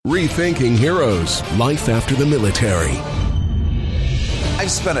Rethinking Heroes, Life After the Military. I've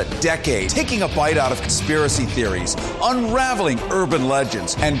spent a decade taking a bite out of conspiracy theories, unraveling urban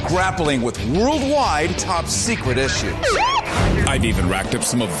legends, and grappling with worldwide top secret issues. I've even racked up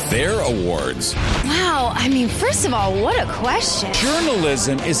some of their awards. Wow, first of all, what a question.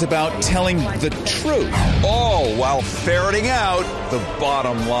 Journalism is about telling the truth, all while ferreting out the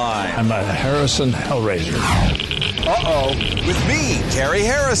bottom line. I'm a Harrison Hellraiser. With me, Carrie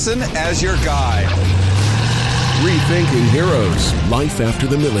Harrison, as your guide. Rethinking Heroes, Life After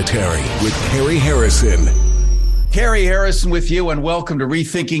the Military with Carrie Harrison. Carrie Harrison with you, and welcome to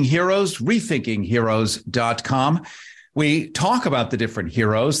Rethinking Heroes, rethinkingheroes.com. We talk about the different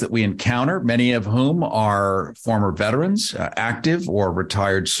heroes that we encounter, many of whom are former veterans, active or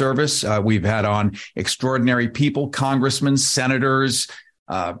retired service. We've had on extraordinary people, congressmen, senators,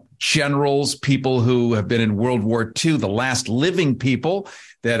 generals, people who have been in World War II, the last living people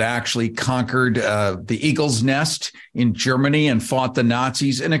that actually conquered the Eagle's Nest in Germany and fought the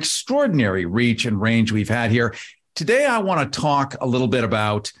Nazis. An extraordinary reach and range we've had here. Today, I want to talk a little bit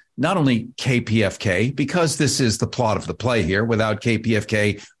about not only KPFK, because this is the plot of the play here. Without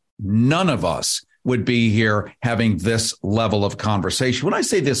KPFK, none of us would be here having this level of conversation. When I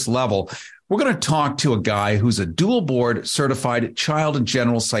say this level, we're going to talk to a guy who's a dual board certified child and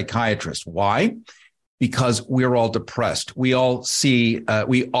general psychiatrist. Why? Because we're all depressed. We all see,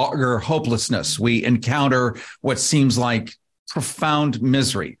 we augur hopelessness. We encounter what seems like profound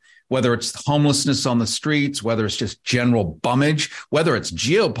misery, whether it's homelessness on the streets, whether it's just general bummage, whether it's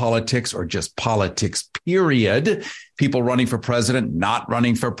geopolitics or just politics, period. People running for president, not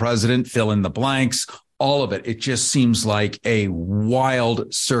running for president, fill in the blanks. All of it. It just seems like a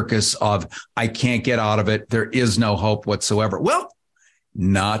wild circus of, I can't get out of it. There is no hope whatsoever. Well,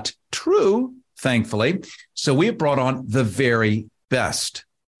 not true, thankfully. So we have brought on the very best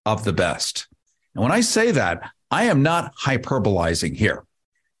of the best. And when I say that, I am not hyperbolizing here.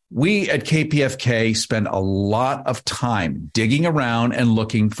 We at KPFK spend a lot of time digging around and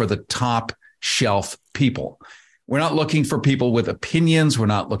looking for the top shelf people. We're not looking for people with opinions. We're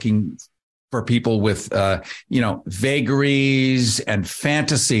not looking for people with, vagaries and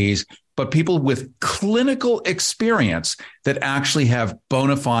fantasies, but people with clinical experience that actually have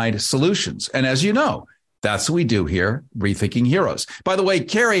bona fide solutions. And as you know, that's what we do here, Rethinking Heroes. By the way,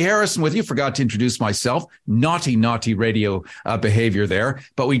 Carrie Harrison with you. Forgot to introduce myself. Naughty radio behavior there.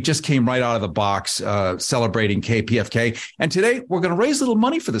 But we just came right out of the box celebrating KPFK. And today we're going to raise a little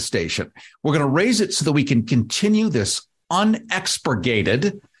money for the station. We're going to raise it so that we can continue this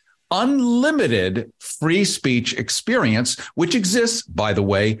unexpurgated, unlimited free speech experience, which exists, by the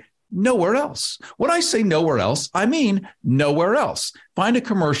way, nowhere else. When I say nowhere else, I mean nowhere else. Find a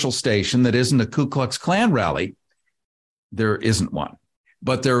commercial station that isn't a Ku Klux Klan rally. There isn't one,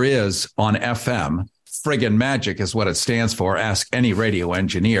 but there is on FM. Friggin' magic is what it stands for. Ask any radio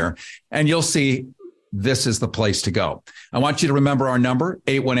engineer, and you'll see this is the place to go. I want you to remember our number,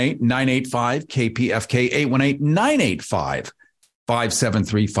 818-985-KPFK,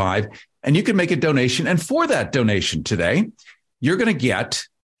 818-985-5735, and you can make a donation. And for that donation today, you're going to get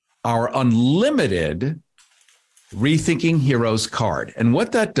our unlimited Rethinking Heroes card. And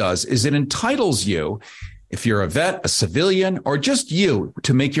what that does is it entitles you, if you're a vet, a civilian, or just you,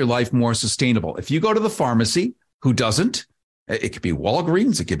 to make your life more sustainable. If you go to the pharmacy, who doesn't? It could be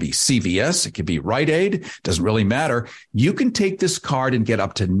Walgreens, it could be CVS, it could be Rite Aid, doesn't really matter. You can take this card and get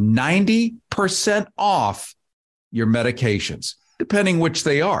up to 90% off your medications, depending which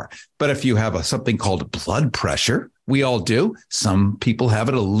they are. But if you have something called blood pressure, we all do. Some people have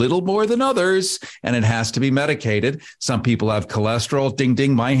it a little more than others, and it has to be medicated. Some people have cholesterol. Ding,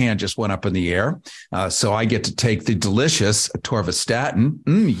 ding, my hand just went up in the air. So I get to take the delicious atorvastatin.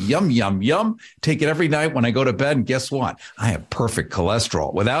 Yum, yum, yum. Take it every night when I go to bed. And guess what? I have perfect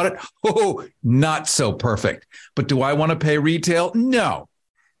cholesterol. Without it, not so perfect. But do I want to pay retail? No.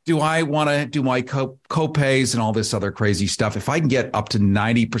 Do I want to do my co-pays and all this other crazy stuff? If I can get up to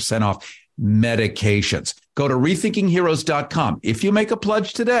 90% off medications, go to rethinkingheroes.com. If you make a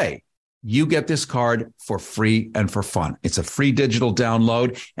pledge today, you get this card for free and for fun. It's a free digital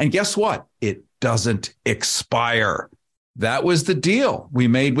download. And guess what? It doesn't expire. That was the deal we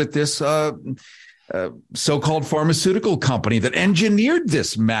made with this so-called pharmaceutical company that engineered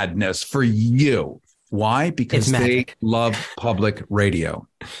this madness for you. Why? Because they love public radio.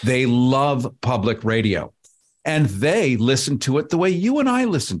 They love public radio. And they listen to it the way you and I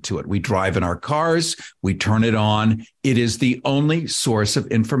listen to it. We drive in our cars. We turn it on. It is the only source of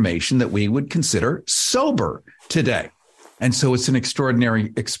information that we would consider sober today. And so it's an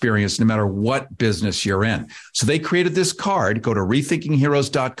extraordinary experience no matter what business you're in. So they created this card. Go to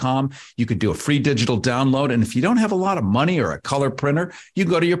rethinkingheroes.com. You can do a free digital download. And if you don't have a lot of money or a color printer, you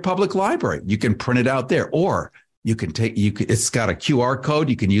go to your public library. You can print it out there, or it's got a QR code.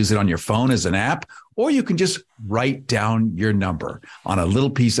 You can use it on your phone as an app, or you can just write down your number on a little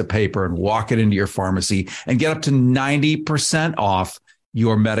piece of paper and walk it into your pharmacy and get up to 90% off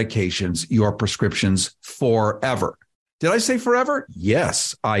your medications, your prescriptions forever. Did I say forever?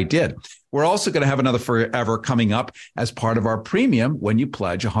 Yes, I did. We're also going to have another forever coming up as part of our premium when you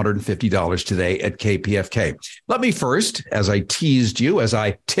pledge $150 today at KPFK. Let me first, as I teased you, as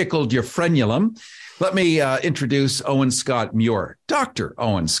I tickled your frenulum, let me introduce Owen Scott Muir. Dr.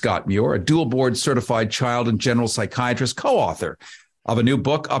 Owen Scott Muir, a dual board certified child and general psychiatrist, co-author of a new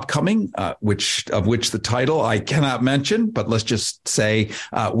book upcoming, which the title I cannot mention, but let's just say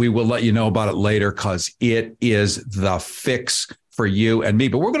we will let you know about it later because it is the fix for you and me.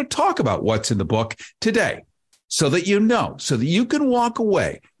 But we're going to talk about what's in the book today so that you know, so that you can walk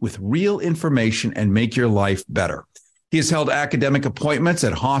away with real information and make your life better. He has held academic appointments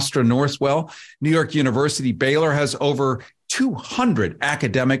at Hofstra Northwell, New York University. Baylor has over 200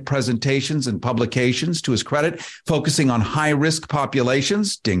 academic presentations and publications to his credit, focusing on high-risk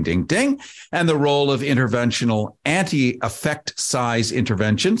populations, ding, ding, ding, and the role of interventional anti-effect size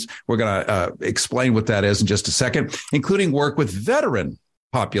interventions. We're going to explain what that is in just a second, including work with veteran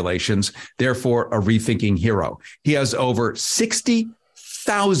populations, therefore a rethinking hero. He has over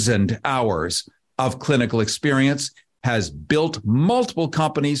 60,000 hours of clinical experience, has built multiple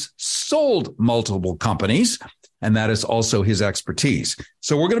companies, sold multiple companies, and that is also his expertise.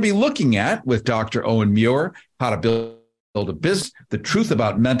 So we're going to be looking at, with Dr. Owen Muir, how to build a business, the truth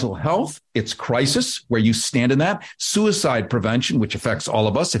about mental health, its crisis, where you stand in that, suicide prevention, which affects all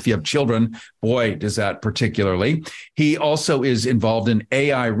of us. If you have children, boy, does that particularly. He also is involved in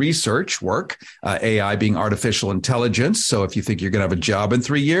AI research work, AI being artificial intelligence. So if you think you're going to have a job in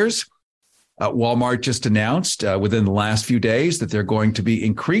 3 years, Walmart just announced within the last few days that they're going to be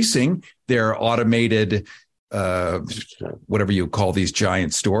increasing their automated whatever you call these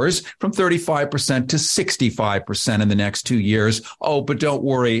giant stores, from 35% to 65% in the next 2 years. Oh, but don't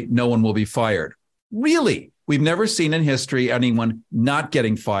worry, no one will be fired. Really? We've never seen in history anyone not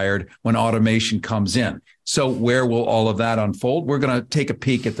getting fired when automation comes in. So where will all of that unfold? We're going to take a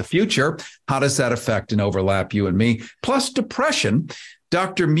peek at the future. How does that affect and overlap you and me? Plus depression.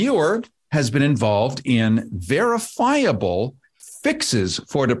 Dr. Muir has been involved in verifiable fixes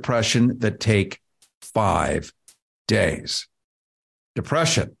for depression that take 5 days.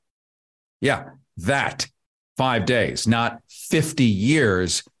 Depression. Yeah, that 5 days, not 50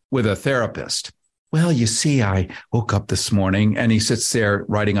 years with a therapist. Well, you see, I woke up this morning and he sits there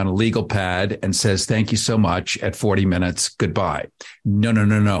writing on a legal pad and says, thank you so much at 40 minutes. Goodbye.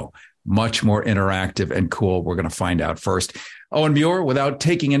 No. Much more interactive and cool. We're going to find out first. Owen Muir, without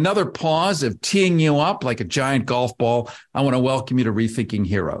taking another pause of teeing you up like a giant golf ball, I want to welcome you to Rethinking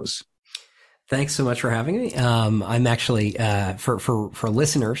Heroes. Thanks so much for having me. I'm actually, for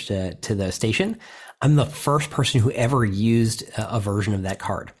listeners to the station, I'm the first person who ever used a version of that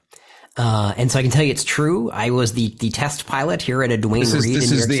card. And so I can tell you it's true. I was the test pilot here at a Duane Reade in New York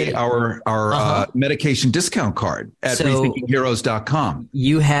City. This is our medication discount card at rethinkingheroes.com.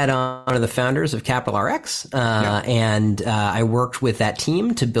 You had one of the founders of Capital RX, and I worked with that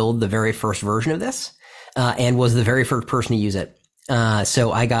team to build the very first version of this, and was the very first person to use it.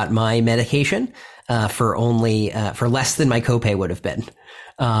 So I got my medication for less than my copay would have been.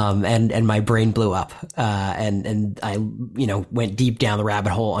 And my brain blew up. And I, went deep down the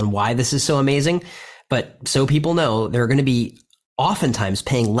rabbit hole on why this is so amazing. But so people know, they're going to be oftentimes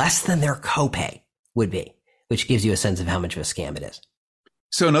paying less than their copay would be, which gives you a sense of how much of a scam it is.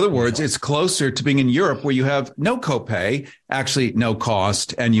 So in other words, it's closer to being in Europe where you have no copay, actually no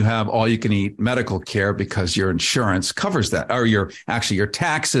cost, and you have all you can eat medical care because your insurance covers that, or your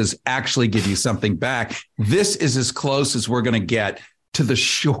taxes actually give you something back. This is as close as we're going to get to the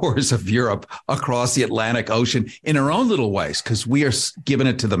shores of Europe across the Atlantic Ocean in our own little ways, because we are giving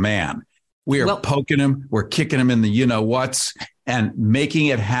it to the man. We are poking him. We're kicking him in the you-know-whats and making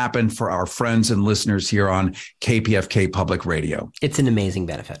it happen for our friends and listeners here on KPFK Public Radio. It's an amazing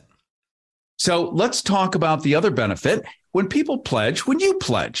benefit. So let's talk about the other benefit. When you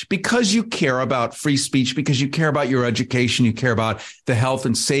pledge because you care about free speech, because you care about your education, you care about the health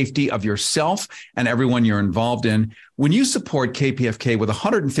and safety of yourself and everyone you're involved in, when you support KPFK with a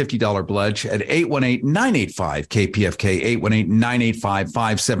 $150 pledge at 818-985-KPFK,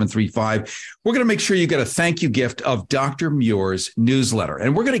 818-985-5735, we're going to make sure you get a thank you gift of Dr. Muir's newsletter.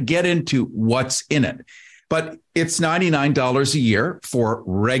 And we're going to get into what's in it. But it's $99 a year for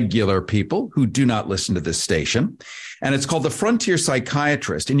regular people who do not listen to this station. And it's called the Frontier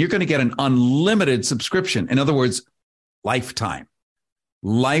Psychiatrist. And you're going to get an unlimited subscription. In other words, lifetime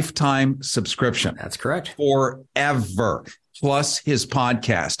subscription. That's correct. Forever. Plus his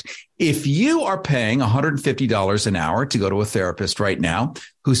podcast. If you are paying $150 an hour to go to a therapist right now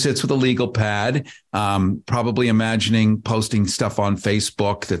who sits with a legal pad, probably imagining posting stuff on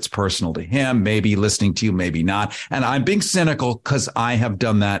Facebook that's personal to him, maybe listening to you, maybe not. And I'm being cynical because I have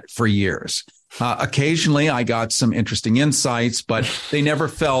done that for years. Occasionally, I got some interesting insights, but they never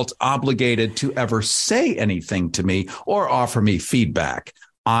felt obligated to ever say anything to me or offer me feedback.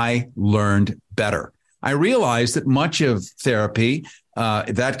 I learned better. I realized that much of therapy,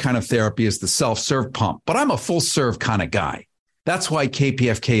 that kind of therapy is the self-serve pump, but I'm a full-serve kind of guy. That's why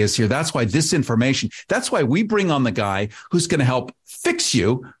KPFK is here. That's why this information, that's why we bring on the guy who's going to help fix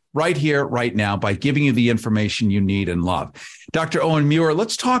you right here, right now, by giving you the information you need and love. Dr. Owen Muir,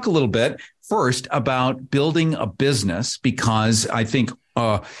 let's talk a little bit first about building a business, because I think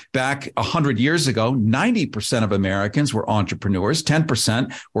back 100 years ago, 90% of Americans were entrepreneurs.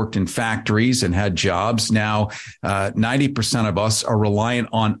 10% worked in factories and had jobs. Now, 90% of us are reliant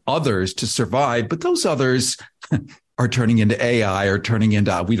on others to survive. But those others are turning into AI or turning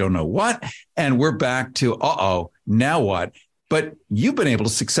into we don't know what. And we're back to, now what? But you've been able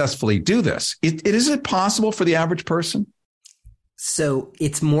to successfully do this. Is it possible for the average person? So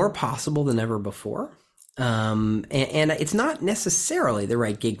it's more possible than ever before. And it's not necessarily the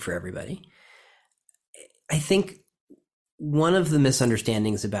right gig for everybody. I think one of the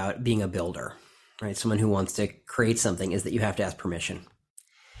misunderstandings about being a builder, right, someone who wants to create something, is that you have to ask permission.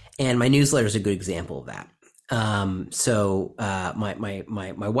 And my newsletter is a good example of that. My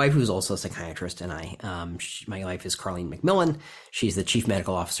wife, who's also a psychiatrist, and my wife is Carlene McMillan. She's the chief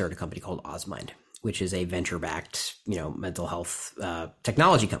medical officer at a company called Osmind, which is a venture-backed, mental health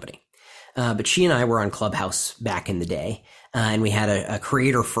technology company. But she and I were on Clubhouse back in the day, and we had a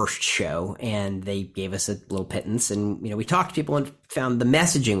creator-first show, and they gave us a little pittance, and we talked to people and found the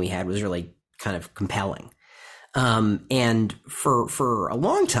messaging we had was really kind of compelling. And for a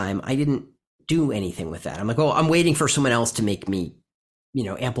long time, I didn't do anything with that. I'm like, I'm waiting for someone else to make me,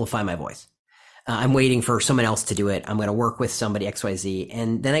 amplify my voice. I'm waiting for someone else to do it. I'm going to work with somebody XYZ.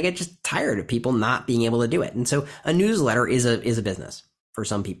 And then I get just tired of people not being able to do it. And so a newsletter is a business for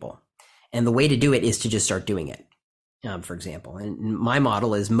some people. And the way to do it is to just start doing it, for example. And my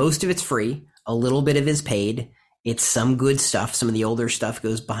model is most of it's free. A little bit of it is paid. It's some good stuff. Some of the older stuff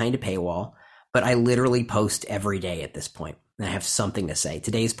goes behind a paywall. But I literally post every day at this point. And I have something to say.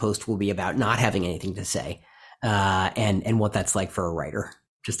 Today's post will be about not having anything to say and what that's like for a writer,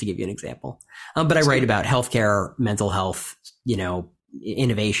 just to give you an example. But I write about healthcare, mental health,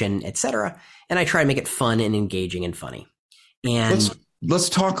 innovation, etc. And I try to make it fun and engaging and funny. And let's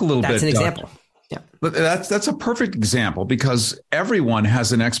talk a little bit. That's an example. Yeah. That's a perfect example, because everyone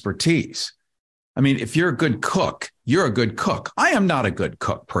has an expertise. I mean, if you're a good cook, you're a good cook. I am not a good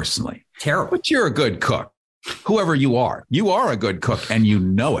cook personally. Terrible. But you're a good cook. Whoever you are a good cook, and you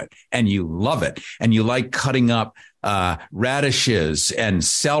know it, and you love it, and you like cutting up radishes and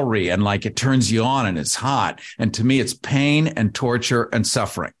celery, and like it turns you on and it's hot. And to me, it's pain and torture and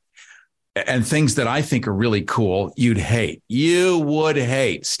suffering. And things that I think are really cool, you would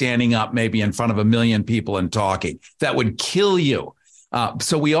hate standing up maybe in front of 1 million people and talking. That would kill you.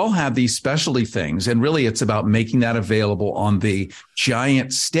 So we all have these specialty things, and really it's about making that available on the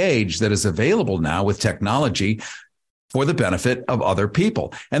giant stage that is available now with technology for the benefit of other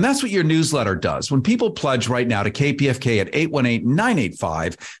people. And that's what your newsletter does. When people pledge right now to KPFK at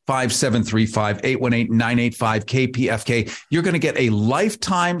 818-985-5735, 818-985-KPFK, you're going to get a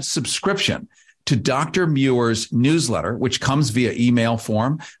lifetime subscription to Dr. Muir's newsletter, which comes via email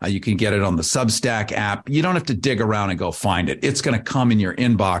form. You can get it on the Substack app. You don't have to dig around and go find it. It's going to come in your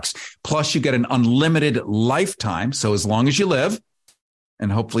inbox. Plus, you get an unlimited lifetime. So as long as you live,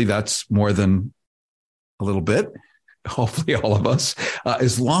 and hopefully that's more than a little bit, hopefully all of us,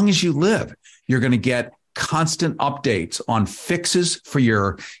 as long as you live, you're going to get constant updates on fixes for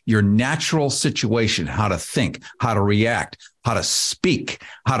your natural situation, how to think, how to react, how to speak,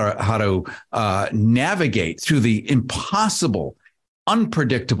 how to navigate through the impossible,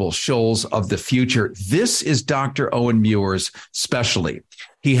 unpredictable shoals of the future. This is Dr. Owen Muir's specialty.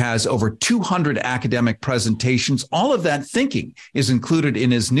 He has over 200 academic presentations. All of that thinking is included in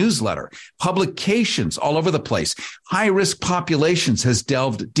his newsletter. Publications all over the place. High-risk populations has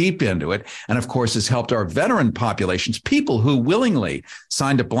delved deep into it. And of course, has helped our veteran populations, people who willingly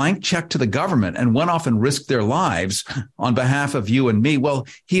signed a blank check to the government and went off and risked their lives on behalf of you and me. Well,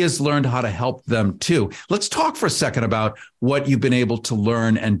 he has learned how to help them too. Let's talk for a second about what you've been able to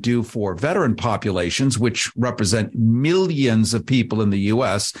learn and do for veteran populations, which represent millions of people in the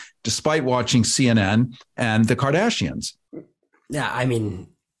U.S., despite watching CNN and the Kardashians. Yeah, I mean,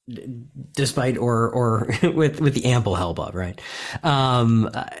 despite or with the ample help of, right?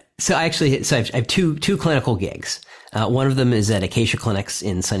 So I have two clinical gigs. One of them is at Acacia Clinics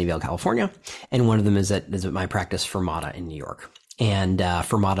in Sunnyvale, California, and one of them is at my practice Fermata in New York. And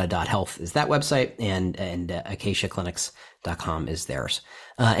fermata.health is that website, and acaciaclinics.com is theirs.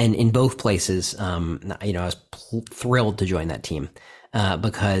 And in both places, I was thrilled to join that team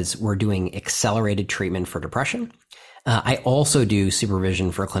because we're doing accelerated treatment for depression. I also do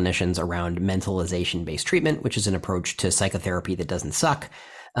supervision for clinicians around mentalization-based treatment, which is an approach to psychotherapy that doesn't suck,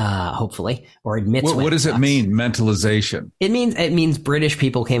 hopefully, or admits. What does it mean, mentalization? It means British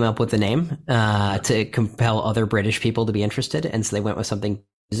people came up with the name to compel other British people to be interested, and so they went with something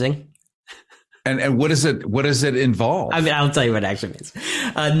amusing. And what does it involve? I mean, I'll tell you what it actually means.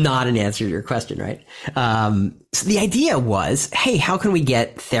 Not an answer to your question, right? So the idea was, hey, how can we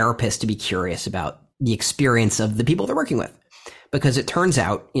get therapists to be curious about the experience of the people they're working with? Because it turns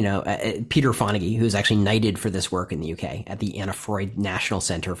out, Peter Fonagy, who's actually knighted for this work in the UK at the Anna Freud National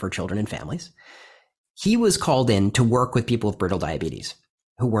Center for Children and Families, he was called in to work with people with brittle diabetes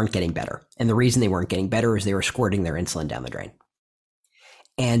who weren't getting better. And the reason they weren't getting better is they were squirting their insulin down the drain.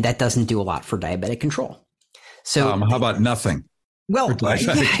 And that doesn't do a lot for diabetic control. So how about nothing? Well,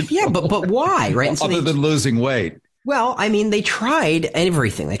 yeah, but why, right? So other than losing weight. Well, I mean, they tried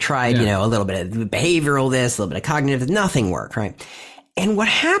everything. They tried, a little bit of behavioral this, a little bit of cognitive, nothing worked, right? And what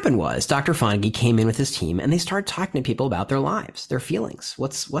happened was Dr. Fonagy came in with his team and they started talking to people about their lives, their feelings,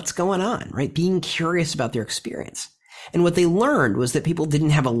 what's going on, right? Being curious about their experience. And what they learned was that people didn't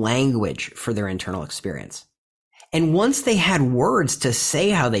have a language for their internal experience. And once they had words to say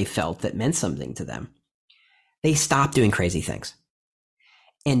how they felt that meant something to them, they stopped doing crazy things.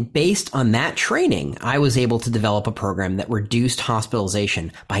 And based on that training, I was able to develop a program that reduced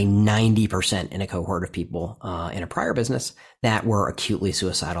hospitalization by 90% in a cohort of people in a prior business that were acutely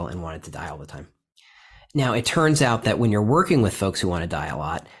suicidal and wanted to die all the time. Now, it turns out that when you're working with folks who want to die a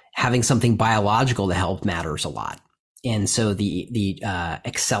lot, having something biological to help matters a lot. And so the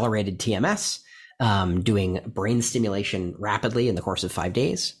accelerated TMS, doing brain stimulation rapidly in the course of 5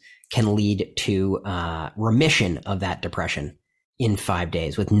 days, can lead to remission of that depression in 5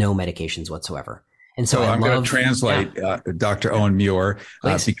 days with no medications whatsoever. And so I'm going to translate Dr. Owen Muir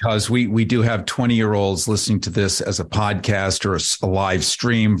because we do have 20-year-olds listening to this as a podcast or a live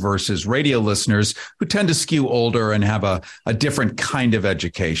stream versus radio listeners who tend to skew older and have a different kind of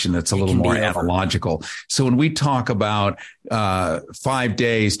education that's a little more analogical. So when we talk about 5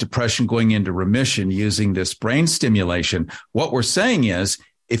 days, depression going into remission using this brain stimulation, what we're saying is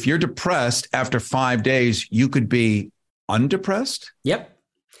if you're depressed after 5 days, you could be undepressed? Yep.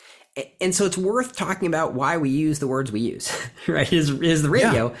 And so it's worth talking about why we use the words we use, right? Is the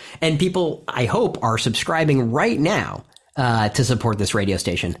radio. Yeah. And people, I hope, are subscribing right now to support this radio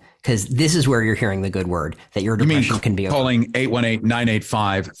station, because this is where you're hearing the good word that your depression can be over. Calling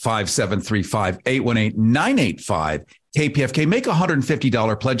 818-985-5735, 818-985-KPFK. Make a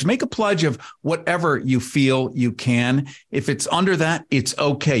 $150 pledge. Make a pledge of whatever you feel you can. If it's under that, it's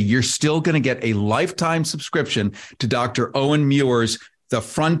okay. You're still going to get a lifetime subscription to Dr. Owen Muir's The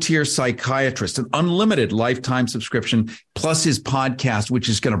Frontier Psychiatrist, an unlimited lifetime subscription, plus his podcast, which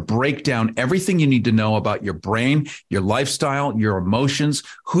is going to break down everything you need to know about your brain, your lifestyle, your emotions,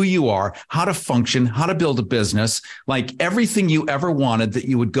 who you are, how to function, how to build a business, like everything you ever wanted that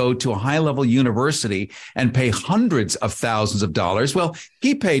you would go to a high-level university and pay hundreds of thousands of dollars. Well,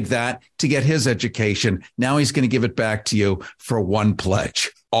 he paid that to get his education. Now he's going to give it back to you for one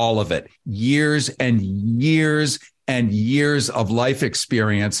pledge, all of it, years and years and years of life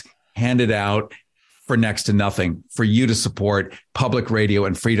experience handed out for next to nothing for you to support public radio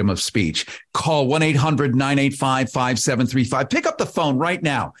and freedom of speech. Call 1-800-985-5735. Pick up the phone right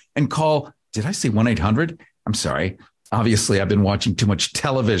now and call. Did I say 1-800? I'm sorry. Obviously, I've been watching too much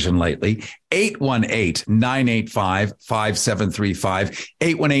television lately. 818-985-5735,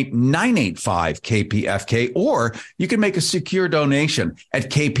 818-985-KPFK, or you can make a secure donation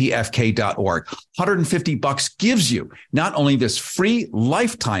at kpfk.org. $150 gives you not only this free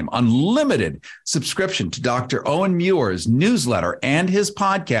lifetime unlimited subscription to Dr. Owen Muir's newsletter and his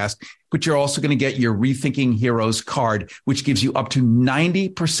podcast, but you're also going to get your Rethinking Heroes card, which gives you up to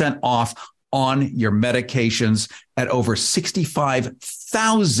 90% off on your medications at over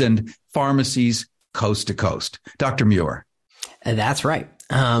 65,000 pharmacies coast to coast. Dr. Muir. That's right.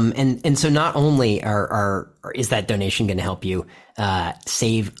 And so not only is that donation going to help you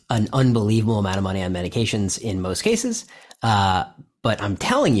save an unbelievable amount of money on medications in most cases, but I'm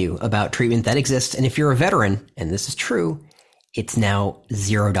telling you about treatment that exists. And if you're a veteran, and this is true, it's now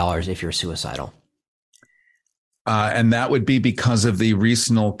 $0 if you're suicidal. And that would be because of the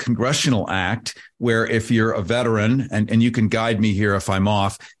recent congressional act where if you're a veteran, and you can guide me here if I'm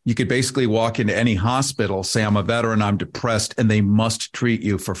off, you could basically walk into any hospital, say, I'm a veteran, I'm depressed, and they must treat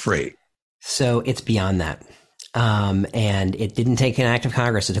you for free. So it's beyond that. And it didn't take an act of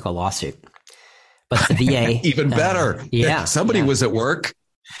Congress. It took a lawsuit. But the VA... Even better. Somebody was at work.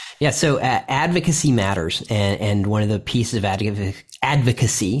 Yeah, so advocacy matters, and one of the pieces of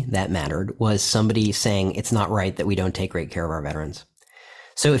advocacy that mattered was somebody saying it's not right that we don't take great care of our veterans.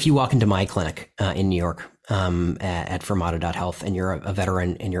 So if you walk into my clinic in New York at Fermata.health and you're a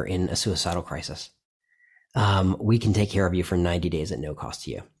veteran and you're in a suicidal crisis, we can take care of you for 90 days at no cost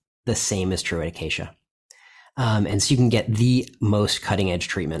to you. The same is true at Acacia. And so you can get the most cutting edge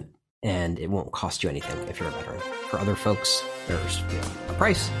treatment, and it won't cost you anything if you're a veteran. For other folks, there's a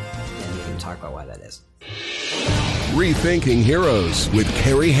price, and we can talk about why that is. Rethinking Heroes with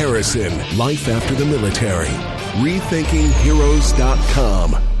Carrie Harrison. Life after the military.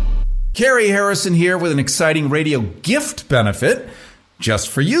 RethinkingHeroes.com. Carrie Harrison here with an exciting radio gift benefit just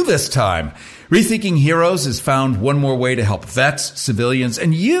for you this time. Rethinking Heroes has found one more way to help vets, civilians,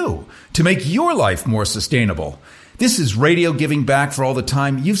 and you to make your life more sustainable. This is radio giving back for all the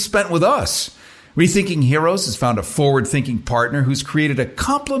time you've spent with us. Rethinking Heroes has found a forward-thinking partner who's created a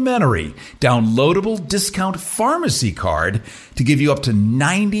complimentary downloadable discount pharmacy card to give you up to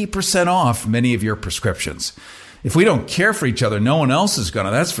 90% off many of your prescriptions. If we don't care for each other, no one else is going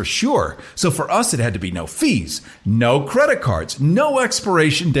to, that's for sure. So for us, it had to be no fees, no credit cards, no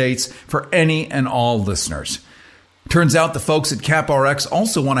expiration dates for any and all listeners. Turns out the folks at CapRx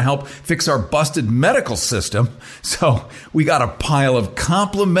also want to help fix our busted medical system. So we got a pile of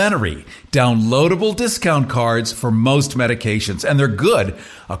complimentary downloadable discount cards for most medications, and they're good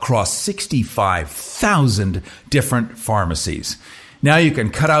across 65,000 different pharmacies. Now you can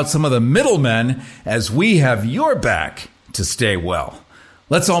cut out some of the middlemen as we have your back to stay well.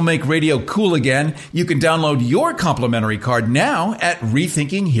 Let's all make radio cool again. You can download your complimentary card now at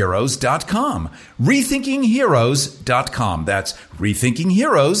RethinkingHeroes.com. RethinkingHeroes.com. That's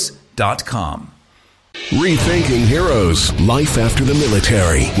RethinkingHeroes.com. Rethinking Heroes. Life after the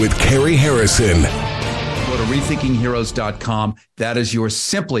military with Carrie Harrison. Go to RethinkingHeroes.com. That is yours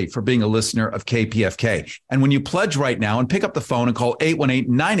simply for being a listener of KPFK. And when you pledge right now and pick up the phone and call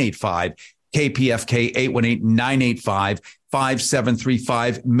 818-985-KPFK,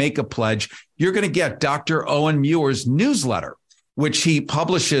 818-985-5735, make a pledge. You're going to get Dr. Owen Muir's newsletter, which he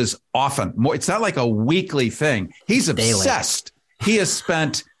publishes often. It's not like a weekly thing. He's obsessed. He has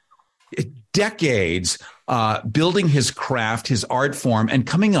spent decades building his craft, his art form, and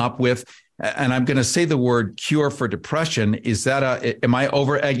coming up with, and I'm going to say the word cure for depression. Is that am I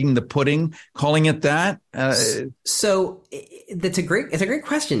over egging the pudding, calling it that? So it's a great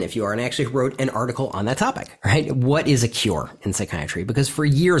question if you are, and I actually wrote an article on that topic, right? What is a cure in psychiatry? Because for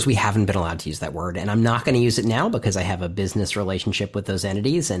years we haven't been allowed to use that word, and I'm not going to use it now because I have a business relationship with those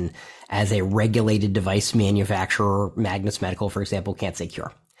entities. And as a regulated device manufacturer, Magnus Medical, for example, can't say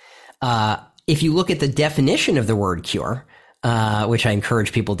cure. If you look at the definition of the word cure, which I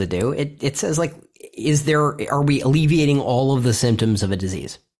encourage people to do, it says like, are we alleviating all of the symptoms of a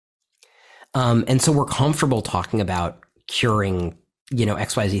disease? And so we're comfortable talking about curing,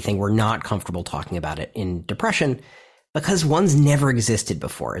 XYZ thing. We're not comfortable talking about it in depression because one's never existed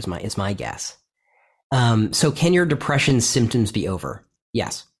before is my guess. So can your depression symptoms be over?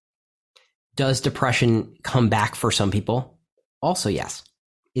 Yes. Does depression come back for some people? Also, yes.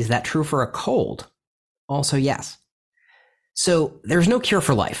 Is that true for a cold? Also, yes. So there's no cure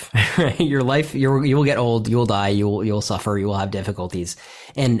for life. Right? Your life, you will get old, you will die, you'll suffer, you will have difficulties.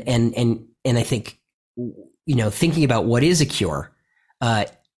 And I think, thinking about what is a cure,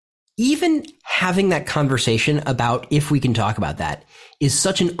 even having that conversation about if we can talk about that is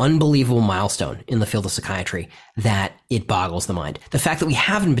such an unbelievable milestone in the field of psychiatry that it boggles the mind. The fact that we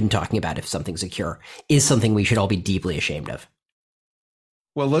haven't been talking about if something's a cure is something we should all be deeply ashamed of.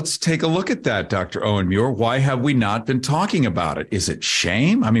 Well, let's take a look at that, Dr. Owen Muir. Why have we not been talking about it? Is it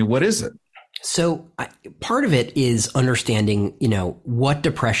shame? I mean, what is it? So part of it is understanding, what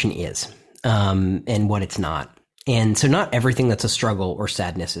depression is and what it's not. And so not everything that's a struggle or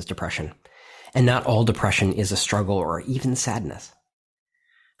sadness is depression. And not all depression is a struggle or even sadness.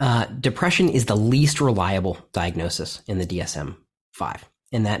 Depression is the least reliable diagnosis in the DSM-5.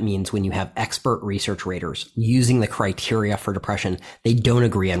 And that means when you have expert research raters using the criteria for depression, they don't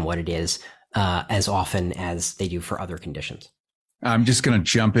agree on what it is as often as they do for other conditions. I'm just going to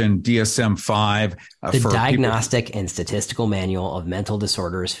jump in DSM-5. The Diagnostic and Statistical Manual of Mental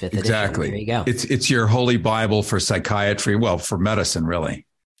Disorders, 5th edition. Exactly. There you go. It's your holy Bible for psychiatry. Well, for medicine, really.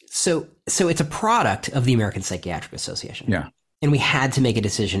 So it's a product of the American Psychiatric Association. Yeah. And we had to make a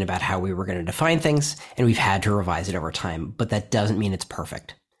decision about how we were going to define things, and we've had to revise it over time. But that doesn't mean it's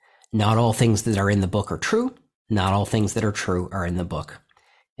perfect. Not all things that are in the book are true. Not all things that are true are in the book.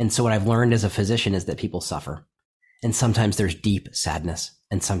 And so what I've learned as a physician is that people suffer. And sometimes there's deep sadness,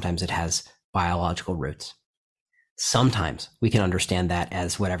 and sometimes it has biological roots. Sometimes we can understand that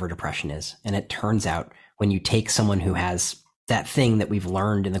as whatever depression is. And it turns out when you take someone who has that thing that we've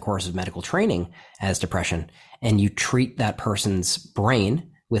learned in the course of medical training as depression, and you treat that person's brain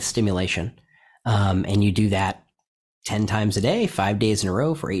with stimulation, and you do that 10 times a day, 5 days in a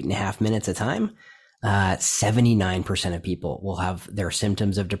row for 8.5 minutes a time, 79% of people will have their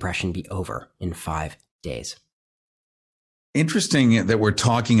symptoms of depression be over in 5 days. Interesting that we're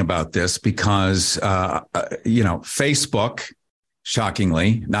talking about this because, Facebook,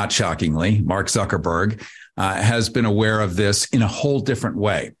 not shockingly, Mark Zuckerberg has been aware of this in a whole different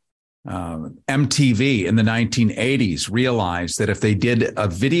way. MTV in the 1980s realized that if they did a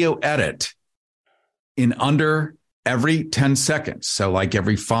video edit in under every 10 seconds, so like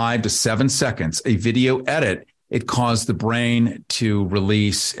every 5 to 7 seconds, a video edit, it caused the brain to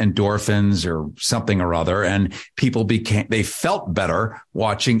release endorphins or something or other. And people they felt better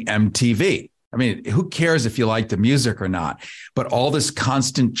watching MTV. I mean, who cares if you like the music or not? But all this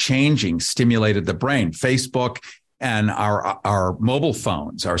constant changing stimulated the brain. Facebook and our mobile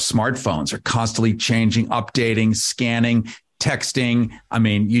phones, our smartphones are constantly changing, updating, scanning, texting. I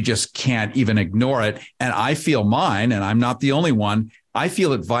mean, you just can't even ignore it. And I feel mine, and I'm not the only one. I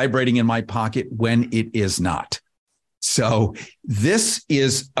feel it vibrating in my pocket when it is not. So this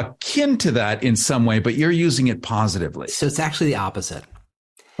is akin to that in some way, but you're using it positively. So it's actually the opposite.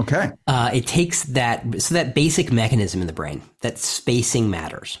 Okay. It takes that basic mechanism in the brain, that spacing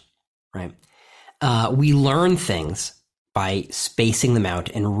matters, right? We learn things by spacing them out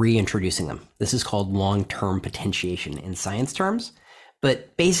and reintroducing them. This is called long-term potentiation in science terms.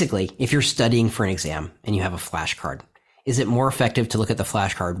 But basically, if you're studying for an exam and you have a flashcard, is it more effective to look at the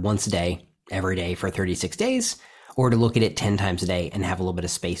flashcard once a day, every day for 36 days, or to look at it 10 times a day and have a little bit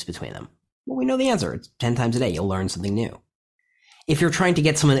of space between them? Well, we know the answer. It's 10 times a day. You'll learn something new. If you're trying to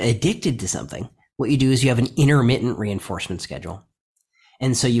get someone addicted to something, what you do is you have an intermittent reinforcement schedule.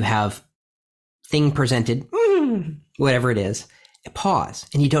 And so you have thing presented, whatever it is, pause,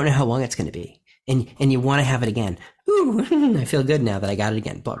 and you don't know how long it's going to be. And you want to have it again. Ooh, I feel good now that I got it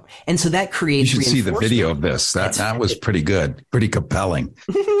again. And so that creates. You should see the video of this. That was pretty good, pretty compelling.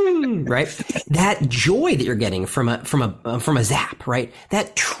 Right? That joy that you're getting from a zap, right?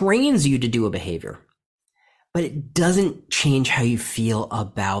 That trains you to do a behavior, but it doesn't change how you feel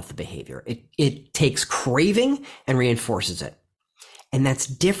about the behavior. It takes craving and reinforces it. And that's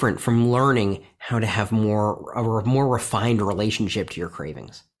different from learning how to have a more refined relationship to your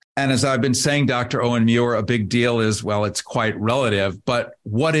cravings. And as I've been saying, Dr. Owen Muir, a big deal is, well, it's quite relative, but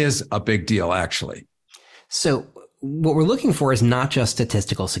what is a big deal actually? So what we're looking for is not just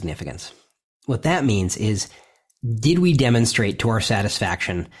statistical significance. What that means is, did we demonstrate to our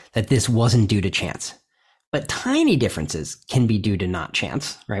satisfaction that this wasn't due to chance? But tiny differences can be due to not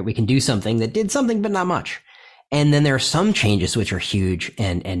chance, right? We can do something that did something, but not much. And then there are some changes which are huge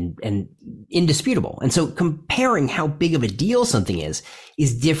and indisputable. And so comparing how big of a deal something is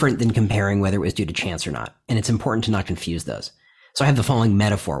different than comparing whether it was due to chance or not. And it's important to not confuse those. So I have the following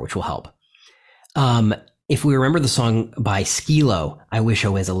metaphor, which will help. If we remember the song by Skilo, I Wish I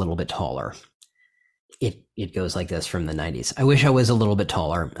Was a Little Bit Taller. It goes like this from the 90s. I wish I was a little bit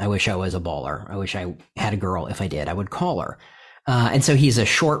taller. I wish I was a baller. I wish I had a girl. If I did, I would call her. And so he's a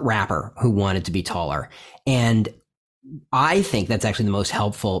short rapper who wanted to be taller. And I think that's actually the most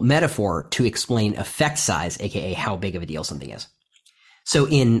helpful metaphor to explain effect size, aka how big of a deal something is. So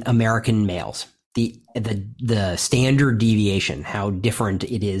in American males, the standard deviation, how different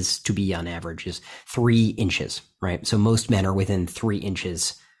it is to be on average, is 3 inches, right? So most men are within 3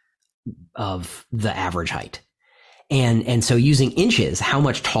 inches of the average height. And so using inches, how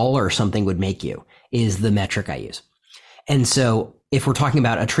much taller something would make you is the metric I use. And so if we're talking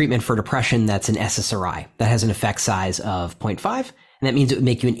about a treatment for depression, that's an SSRI that has an effect size of 0.5. And that means it would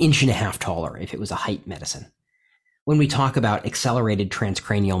make you 1.5 inches taller if it was a height medicine. When we talk about accelerated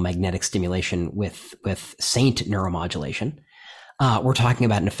transcranial magnetic stimulation with SAINT neuromodulation, we're talking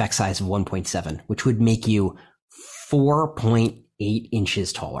about an effect size of 1.7, which would make you 4.8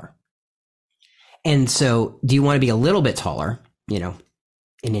 inches taller. And so do you want to be a little bit taller, 1.5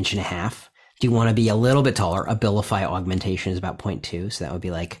 inches? Do you want to be a little bit taller? Abilify augmentation is about 0.2. So that would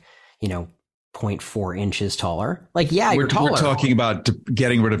be like, 0.4 inches taller. Like, yeah, you're taller. We're talking about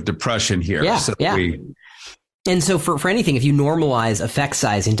getting rid of depression here. Yeah, so yeah. And so for anything, if you normalize effect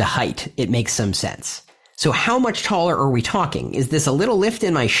size into height, it makes some sense. So how much taller are we talking? Is this a little lift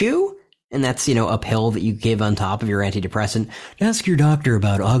in my shoe? And that's, a pill that you give on top of your antidepressant. Ask your doctor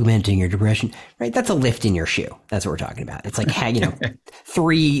about augmenting your depression, right? That's a lift in your shoe. That's what we're talking about. It's like,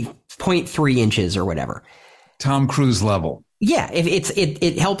 3.3 inches or whatever. Tom Cruise level. Yeah.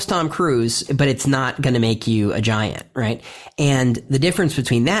 It helps Tom Cruise, but it's not going to make you a giant, right? And the difference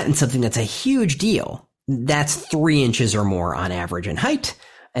between that and something that's a huge deal, that's 3 inches or more on average in height.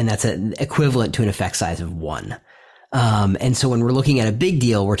 And that's equivalent to an effect size of 1. And so when we're looking at a big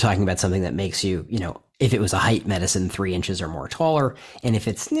deal, we're talking about something that makes you, if it was a height medicine, 3 inches or more taller. And if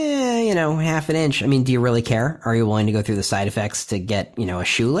it's, 0.5 inch, do you really care? Are you willing to go through the side effects to get, a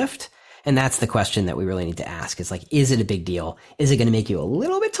shoe lift? And that's the question that we really need to ask. Is like, is it a big deal? Is it going to make you a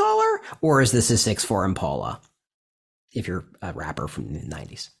little bit taller? Or is this a 6'4" Impala? If you're a rapper from the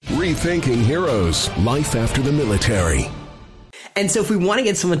 90s. Rethinking Heroes, Life After the Military. And so if we want to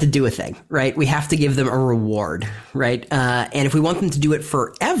get someone to do a thing, right, we have to give them a reward, right? And if we want them to do it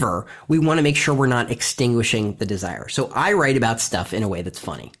forever, we want to make sure we're not extinguishing the desire. So I write about stuff in a way that's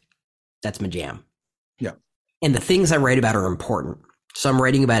funny. That's my jam. Yeah. And the things I write about are important. So I'm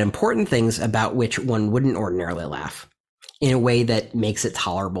writing about important things about which one wouldn't ordinarily laugh in a way that makes it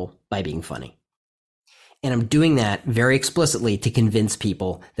tolerable by being funny. And I'm doing that very explicitly to convince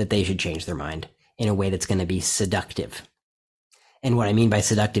people that they should change their mind in a way that's going to be seductive. And what I mean by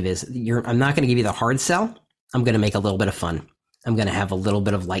seductive is I'm not going to give you the hard sell. I'm going to make a little bit of fun. I'm going to have a little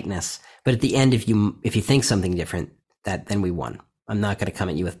bit of lightness. But at the end, if you think something different, then we won. I'm not going to come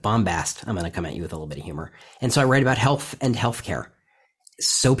at you with bombast. I'm going to come at you with a little bit of humor. And so I write about health and healthcare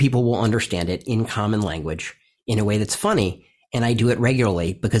so people will understand it in common language in a way that's funny. And I do it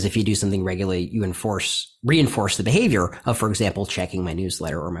regularly because if you do something regularly, you reinforce the behavior of, for example, checking my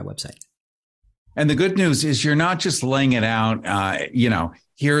newsletter or my website. And the good news is you're not just laying it out,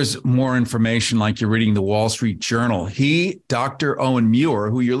 here's more information like you're reading the Wall Street Journal. Dr. Owen Muir,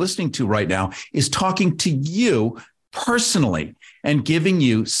 who you're listening to right now, is talking to you personally and giving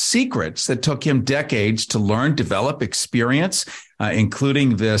you secrets that took him decades to learn, develop, experience,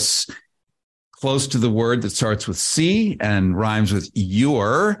 including this close to the word that starts with C and rhymes with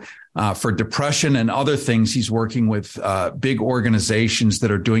your. For depression and other things, he's working with big organizations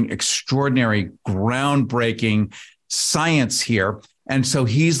that are doing extraordinary, groundbreaking science here. And so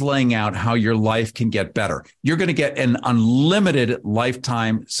he's laying out how your life can get better. You're going to get an unlimited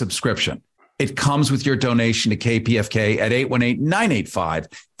lifetime subscription. It comes with your donation to KPFK at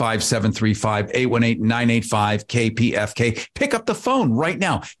 818-985-5735, 818-985-KPFK. Pick up the phone right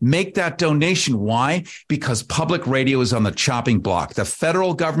now. Make that donation. Why? Because public radio is on the chopping block. The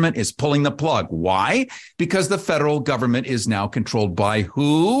federal government is pulling the plug. Why? Because the federal government is now controlled by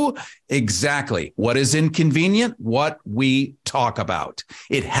who? Exactly. What is inconvenient? What we talk about.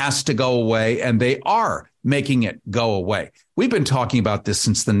 It has to go away, and they are making it go away. We've been talking about this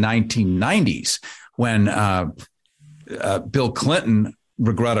since the 1990s when Bill Clinton,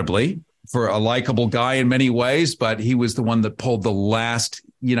 regrettably, for a likable guy in many ways, but he was the one that pulled the last,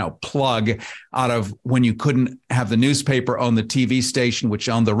 plug out of when you couldn't have the newspaper own the TV station, which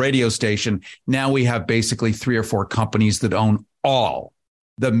owned the radio station. Now we have basically 3 or 4 companies that own all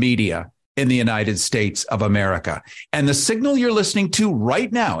the media in the United States of America. And the signal you're listening to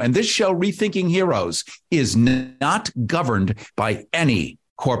right now, and this show, Rethinking Heroes, is not governed by any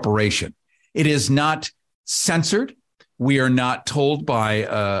corporation. It is not censored. We are not told by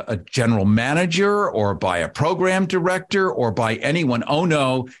a general manager or by a program director or by anyone, oh,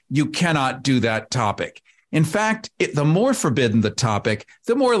 no, you cannot do that topic. In fact, the more forbidden the topic,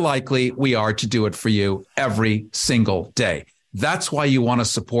 the more likely we are to do it for you every single day. That's why you want to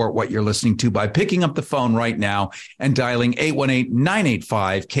support what you're listening to by picking up the phone right now and dialing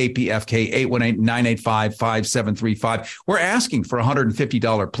 818-985-KPFK, 818-985-5735. We're asking for a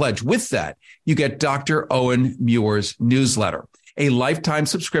 $150 pledge. With that, you get Dr. Owen Muir's newsletter. A lifetime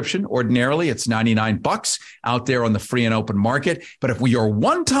subscription. Ordinarily, it's $99 out there on the free and open market. But if we are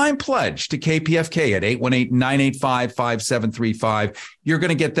one-time pledge to KPFK at 818-985-5735, you're going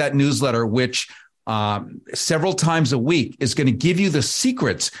to get that newsletter, which several times a week is going to give you the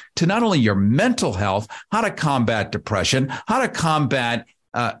secrets to not only your mental health, how to combat depression, how to combat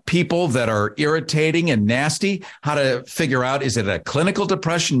people that are irritating and nasty, how to figure out, is it a clinical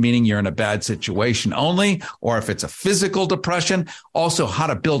depression, meaning you're in a bad situation only, or if it's a physical depression, also how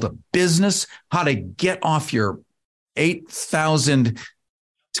to build a business, how to get off your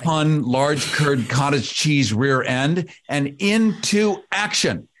 8,000-ton large curd cottage cheese rear end and into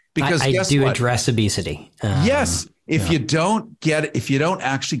action. Because I do what? Address obesity. Yes. If you don't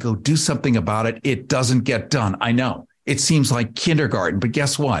actually go do something about it, it doesn't get done. I know. It seems like kindergarten, but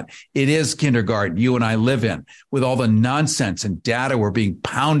guess what? It is kindergarten you and I live in, with all the nonsense and data we're being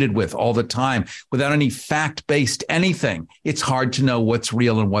pounded with all the time without any fact-based anything. It's hard to know what's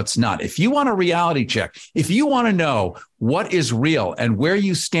real and what's not. If you want a reality check, if you want to know what is real and where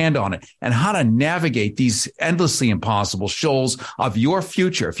you stand on it and how to navigate these endlessly impossible shoals of your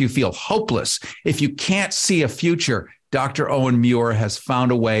future, if you feel hopeless, if you can't see a future, Dr. Owen Muir has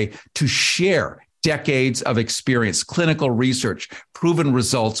found a way to share decades of experience, clinical research, proven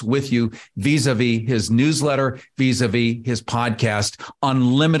results with you vis-a-vis his newsletter, vis-a-vis his podcast,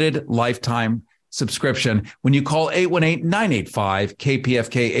 unlimited lifetime subscription. When you call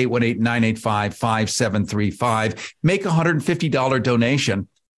 818-985-KPFK, 818-985-5735, make a $150 donation.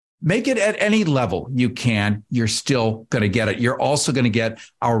 Make it at any level you can. You're still going to get it. You're also going to get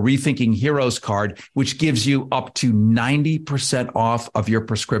our Rethinking Heroes card, which gives you up to 90% off of your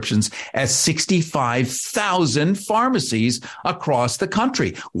prescriptions at 65,000 pharmacies across the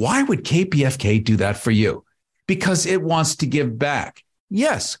country. Why would KPFK do that for you? Because it wants to give back.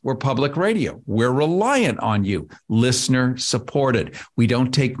 Yes, we're public radio. We're reliant on you, listener supported. We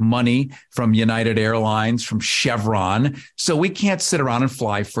don't take money from United Airlines, from Chevron, so we can't sit around and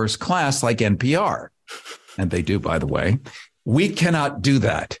fly first class like NPR. And they do, by the way. We cannot do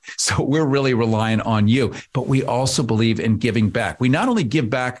that. So we're really relying on you. But we also believe in giving back. We not only give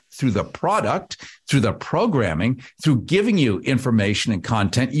back through the product, through the programming, through giving you information and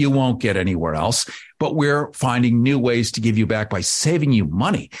content you won't get anywhere else, but we're finding new ways to give you back by saving you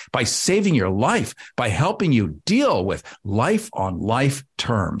money, by saving your life, by helping you deal with life on life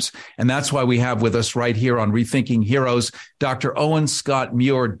terms. And that's why we have with us right here on Rethinking Heroes, Dr. Owen Scott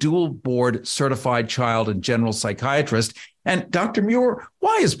Muir, dual board certified child and general psychiatrist. And Dr. Muir,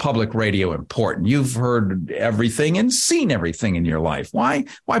 why is public radio important? You've heard everything and seen everything in your life. Why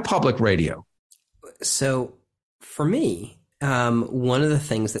public radio? So for me, one of the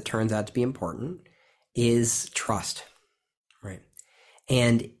things that turns out to be important is trust, right?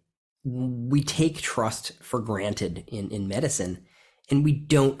 And we take trust for granted in medicine, and we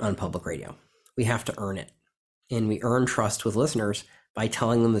don't on public radio. We have to earn it. And we earn trust with listeners by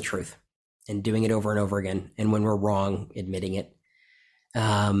telling them the truth and doing it over and over again. And when we're wrong, admitting it.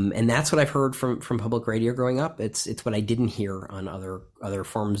 And that's what I've heard from public radio growing up. It's what I didn't hear on other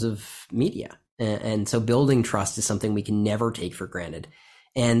forms of media. And so building trust is something we can never take for granted.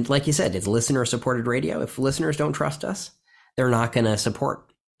 And like you said, it's listener supported radio. If listeners don't trust us, they're not going to support.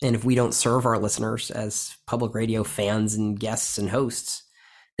 And if we don't serve our listeners as public radio fans and guests and hosts,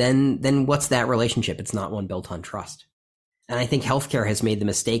 then what's that relationship? It's not one built on trust. And I think healthcare has made the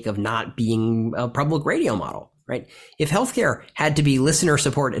mistake of not being a public radio model, right? If healthcare had to be listener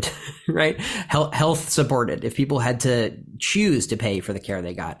supported, right? Health supported, if people had to choose to pay for the care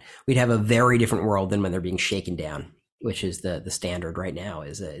they got, we'd have a very different world than when they're being shaken down, which is the standard right now,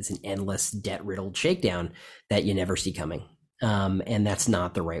 is an endless debt riddled shakedown that you never see coming. And that's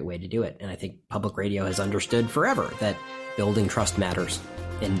not the right way to do it. And I think public radio has understood forever that building trust matters,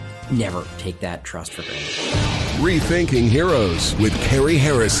 and never take that trust for granted. Rethinking Heroes with Carrie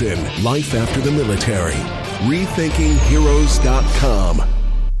Harrison. Life after the military. RethinkingHeroes.com.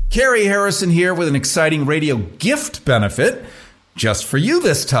 Carrie Harrison here with an exciting radio gift benefit just for you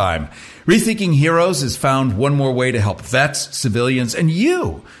this time. Rethinking Heroes has found one more way to help vets, civilians, and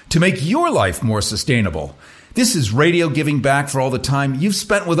you to make your life more sustainable. This is radio giving back for all the time you've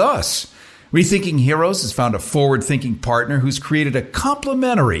spent with us. Rethinking Heroes has found a forward-thinking partner who's created a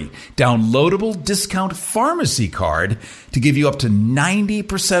complimentary downloadable discount pharmacy card to give you up to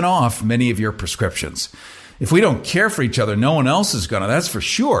 90% off many of your prescriptions. If we don't care for each other, no one else is going to, that's for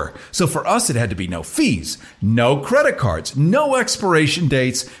sure. So for us, it had to be no fees, no credit cards, no expiration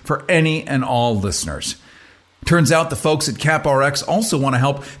dates for any and all listeners. Turns out the folks at CapRx also want to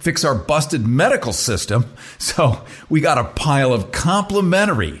help fix our busted medical system. So we got a pile of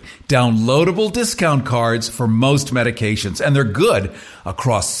complimentary downloadable discount cards for most medications, and they're good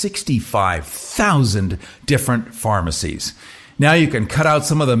across 65,000 different pharmacies. Now you can cut out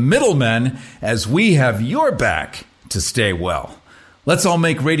some of the middlemen as we have your back to stay well. Let's all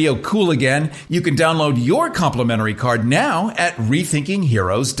make radio cool again. You can download your complimentary card now at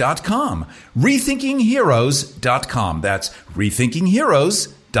rethinkingheroes.com. Rethinkingheroes.com. That's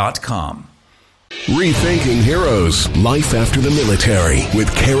rethinkingheroes.com. Rethinking Heroes, Life After the Military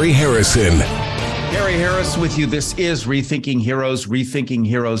with Carrie Harrison. Carrie Harris with you. This is Rethinking Heroes,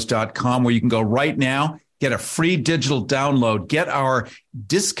 rethinkingheroes.com, where you can go right now. Get a free digital download. Get our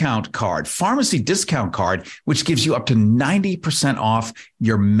discount card, pharmacy discount card, which gives you up to 90% off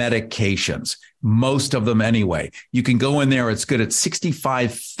your medications. Most of them anyway. You can go in there. It's good at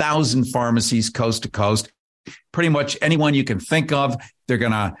 65,000 pharmacies coast to coast. Pretty much anyone you can think of, they're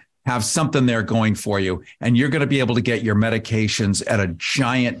going to have something there going for you. And you're going to be able to get your medications at a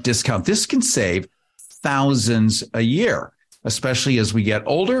giant discount. This can save thousands a year. Especially as we get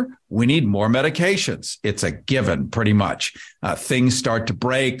older, we need more medications. It's a given, pretty much. Things start to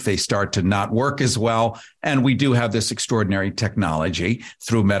break. They start to not work as well. And we do have this extraordinary technology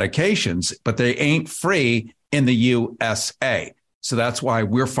through medications, but they ain't free in the USA. So that's why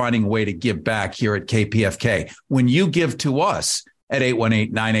we're finding a way to give back here at KPFK. When you give to us at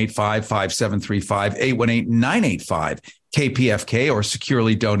 818-985-5735, 818-985-KPFK, or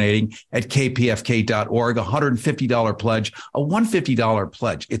securely donating at kpfk.org, $150 pledge, a $150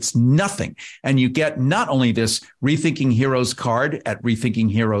 pledge. It's nothing. And you get not only this Rethinking Heroes card at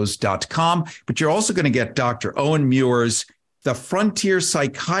rethinkingheroes.com, but you're also going to get Dr. Owen Muir's The Frontier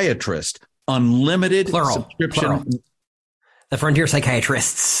Psychiatrist, unlimited subscription. Plural. The Frontier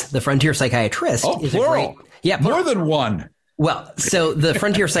Psychiatrists. The Frontier Psychiatrist is plural. a great... Yeah, plural. More than one. Well, so The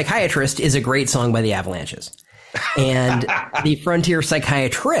Frontier Psychiatrist is a great song by the Avalanches. And The Frontier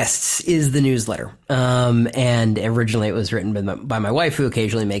Psychiatrists is the newsletter. And originally it was written by my wife, who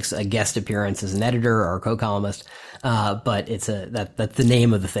occasionally makes a guest appearance as an editor or a co-columnist. But it's that's the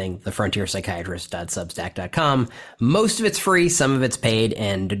name of the thing, thefrontierpsychiatrist.substack.com. Most of it's free, some of it's paid,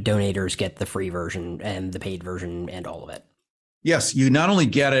 and donators get the free version and the paid version and all of it. Yes, you not only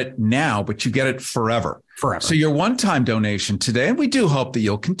get it now, but you get it forever. Forever. So your one-time donation today, and we do hope that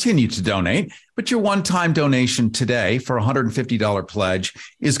you'll continue to donate, but your one-time donation today for a $150 pledge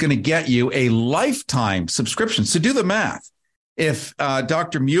is going to get you a lifetime subscription. So do the math. If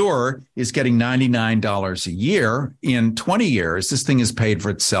Dr. Muir is getting $99 a year in 20 years, this thing is paid for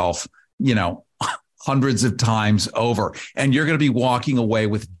itself, hundreds of times over. And you're going to be walking away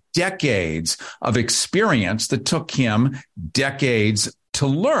with decades of experience that took him decades to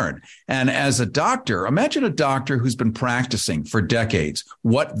learn. And as a doctor, imagine a doctor who's been practicing for decades,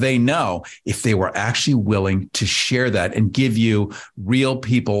 what they know, if they were actually willing to share that and give you real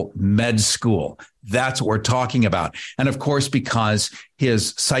people med school. That's what we're talking about. And of course, because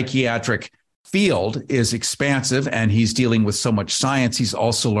his psychiatric field is expansive and he's dealing with so much science, he's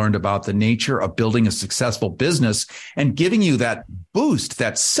also learned about the nature of building a successful business and giving you that boost,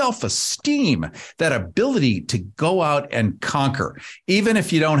 that self-esteem, that ability to go out and conquer, even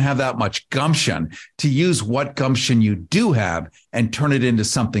if you don't have that much gumption, to use what gumption you do have and turn it into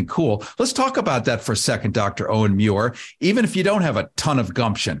something cool. Let's talk about that for a second, Dr. Owen Muir. Even if you don't have a ton of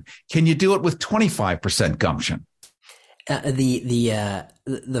gumption, can you do it with 25% gumption?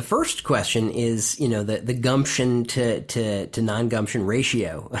 The first question is, the gumption to non-gumption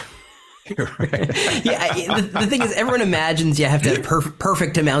ratio. Right. Yeah. The thing is, everyone imagines you have to have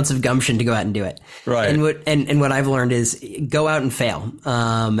perfect amounts of gumption to go out and do it. Right. And what I've learned is go out and fail,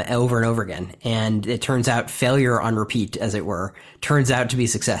 over and over again. And it turns out failure on repeat, as it were, turns out to be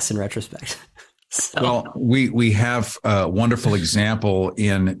success in retrospect. So. Well, we have a wonderful example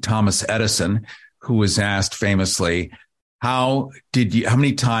in Thomas Edison, who was asked famously, how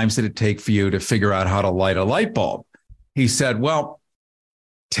many times did it take for you to figure out how to light a light bulb? He said,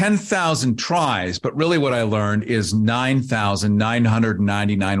 10,000 tries, but really what I learned is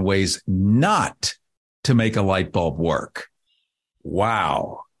 9,999 ways not to make a light bulb work.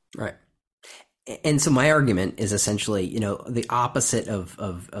 Wow. Right. And so my argument is essentially, the opposite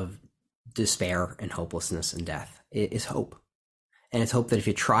of despair and hopelessness and death is hope. And it's hope that if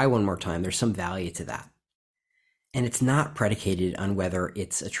you try one more time, there's some value to that. And it's not predicated on whether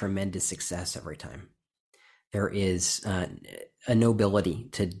it's a tremendous success every time. There is a nobility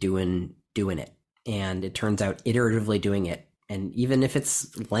to doing it. And it turns out iteratively doing it, and even if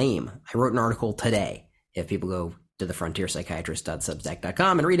it's lame, I wrote an article today, if people go to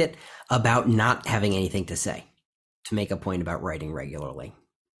thefrontierpsychiatrist.substack.com and read it, about not having anything to say, to make a point about writing regularly.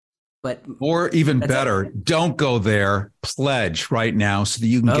 But or even better, don't go there. Pledge right now so that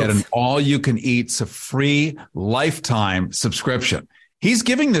you can get an all-you-can-eat, a free lifetime subscription. He's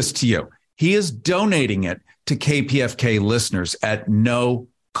giving this to you. He is donating it to KPFK listeners at no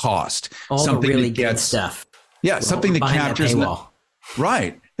cost. All something the really good stuff. Yeah, something that captures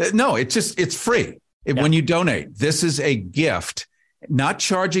right. No, it's free when you donate. This is a gift. Not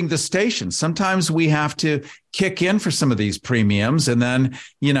charging the station. Sometimes we have to kick in for some of these premiums, and then,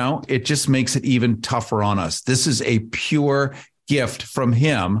 it just makes it even tougher on us. This is a pure gift from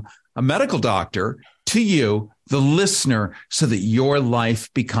him, a medical doctor, to you, the listener, so that your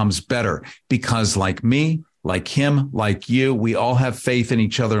life becomes better. Because like me, like him, like you, we all have faith in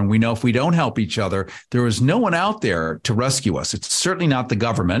each other. And we know if we don't help each other, there is no one out there to rescue us. It's certainly not the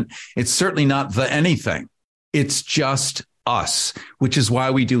government. It's certainly not the anything. It's just us, which is why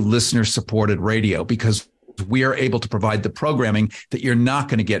we do listener supported radio, because we are able to provide the programming that you're not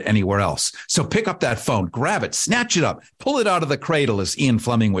going to get anywhere else. So pick up that phone, grab it, snatch it up, pull it out of the cradle, as Ian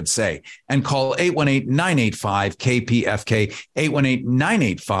Fleming would say, and call 818-985-KPFK,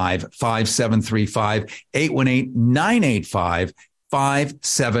 818-985-5735,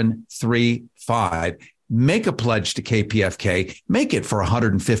 818-985-5735. Make a pledge to KPFK. Make it for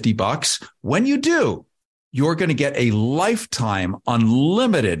 $150. When you do, you're going to get a lifetime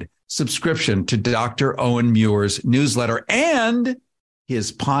unlimited subscription to Dr. Owen Muir's newsletter, and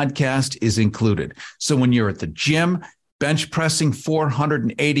his podcast is included. So when you're at the gym, bench pressing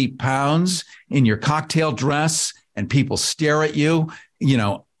 480 pounds in your cocktail dress, and people stare at you,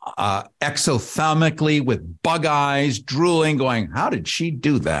 exothermically with bug eyes, drooling, going, how did she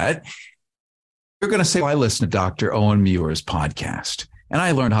do that? You're going to say, well, I listen to Dr. Owen Muir's podcast, and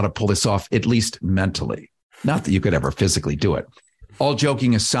I learned how to pull this off, at least mentally. Not that you could ever physically do it. All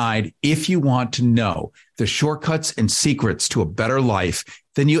joking aside, if you want to know the shortcuts and secrets to a better life,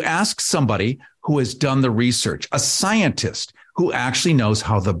 then you ask somebody who has done the research, a scientist who actually knows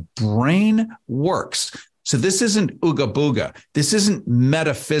how the brain works. So this isn't ooga booga. This isn't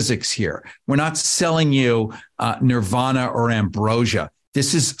metaphysics here. We're not selling you nirvana or ambrosia.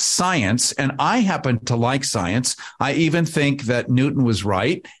 This is science, and I happen to like science. I even think that Newton was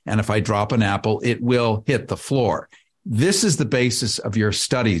right, and if I drop an apple, it will hit the floor. This is the basis of your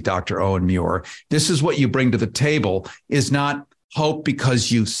study, Dr. Owen Muir. This is what you bring to the table, is not hope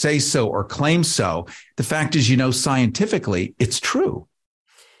because you say so or claim so. The fact is, scientifically, it's true.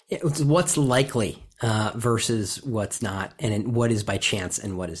 It's what's likely versus what's not, and what is by chance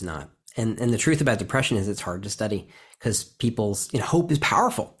and what is not. And the truth about depression is it's hard to study because people's hope is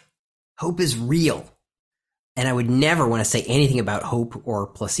powerful. Hope is real. And I would never want to say anything about hope or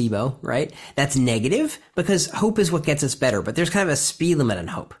placebo, right? That's negative because hope is what gets us better. But there's kind of a speed limit on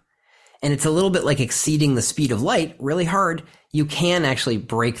hope. And it's a little bit like exceeding the speed of light, really hard. You can actually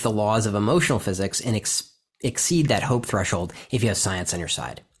break the laws of emotional physics and exceed that hope threshold if you have science on your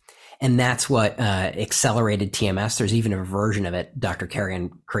side. And that's what accelerated TMS. There's even a version of it Dr.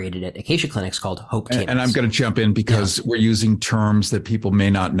 Carrion created at Acacia Clinics called Hope TMS. And I'm going to jump in because we're using terms that people may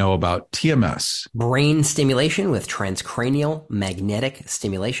not know about. TMS. Brain stimulation with transcranial magnetic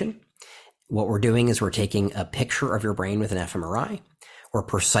stimulation. What we're doing is we're taking a picture of your brain with an fMRI. We're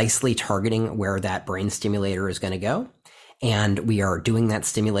precisely targeting where that brain stimulator is going to go. And we are doing that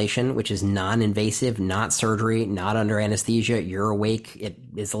stimulation, which is non-invasive, not surgery, not under anesthesia. You're awake. It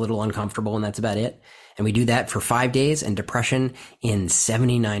is a little uncomfortable, and that's about it. And we do that for 5 days, and depression in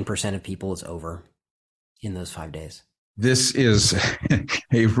 79% of people is over in those 5 days. This is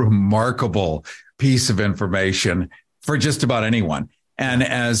a remarkable piece of information for just about anyone. And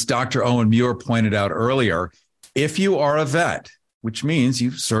as Dr. Owen Muir pointed out earlier, if you are a vet, which means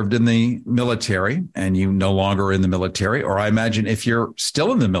you've served in the military and you no longer are in the military, or I imagine if you're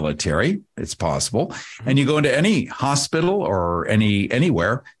still in the military, it's possible, and you go into any hospital or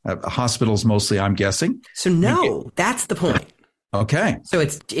anywhere, hospitals mostly, I'm guessing. So no, that's the point. Okay. So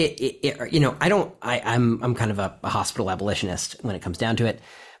I'm kind of a hospital abolitionist when it comes down to it.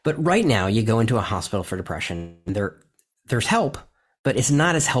 But right now you go into a hospital for depression, there's help, but it's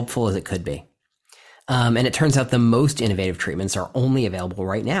not as helpful as it could be. And it turns out the most innovative treatments are only available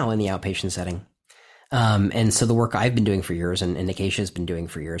right now in the outpatient setting. And so the work I've been doing for years and Acacia has been doing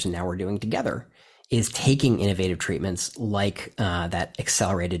for years, and now we're doing together, is taking innovative treatments like that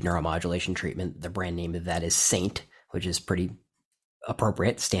accelerated neuromodulation treatment. The brand name of that is SAINT, which is pretty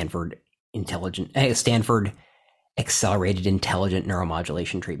appropriate. Stanford Accelerated Intelligent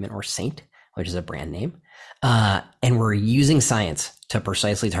Neuromodulation Treatment, or SAINT, which is a brand name. And we're using science to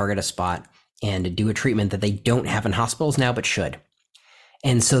precisely target a spot and to do a treatment that they don't have in hospitals now, but should.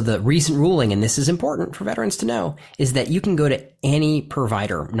 And so the recent ruling, and this is important for veterans to know, is that you can go to any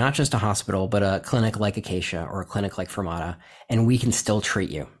provider, not just a hospital, but a clinic like Acacia or a clinic like Fermata, and we can still treat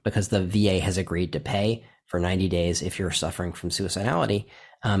you because the VA has agreed to pay for 90 days if you're suffering from suicidality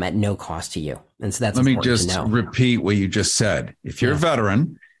at no cost to you. And so that's important to know. Let me just repeat what you just said. If you're a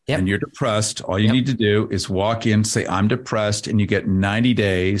veteran and you're depressed, all you need to do is walk in, say, I'm depressed, and you get 90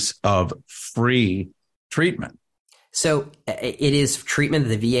 days of free treatment. So it is treatment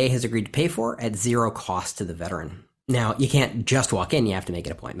that the VA has agreed to pay for at zero cost to the veteran. Now, you can't just walk in. You have to make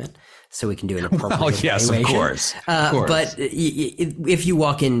an appointment so we can do an appropriate evaluation. Of course. But if you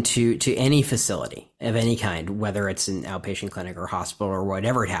walk into any facility of any kind, whether it's an outpatient clinic or hospital or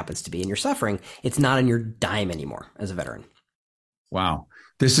whatever it happens to be, and you're suffering, it's not on your dime anymore as a veteran. Wow.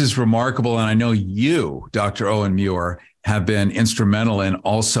 This is remarkable. And I know you, Dr. Owen Muir, have been instrumental in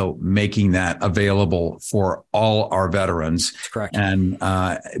also making that available for all our veterans. That's correct. And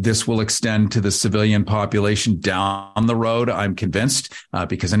this will extend to the civilian population down the road, I'm convinced,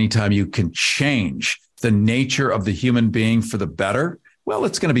 because anytime you can change the nature of the human being for the better, well,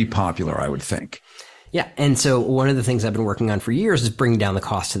 it's going to be popular, I would think. Yeah. And so one of the things I've been working on for years is bringing down the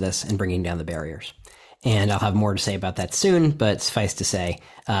cost of this and bringing down the barriers. And I'll have more to say about that soon, but suffice to say,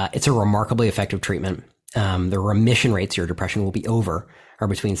 it's a remarkably effective treatment. The remission rates your depression will be over are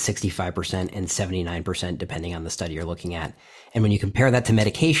between 65% and 79%, depending on the study you're looking at. And when you compare that to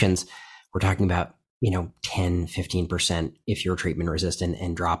medications, we're talking about, 10, 15% if you're treatment resistant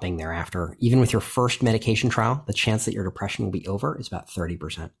and dropping thereafter. Even with your first medication trial, the chance that your depression will be over is about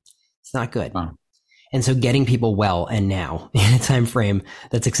 30%. It's not good. Wow. And so getting people well and now in a time frame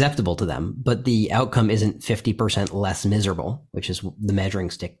that's acceptable to them, but the outcome isn't 50% less miserable, which is the measuring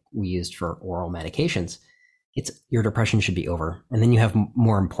stick we used for oral medications. It's your depression should be over. And then you have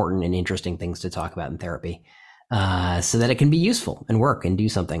more important and interesting things to talk about in therapy, so that it can be useful and work and do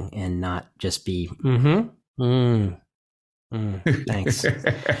something and not just be, thanks.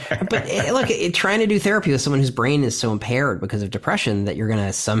 But look, trying to do therapy with someone whose brain is so impaired because of depression that you're going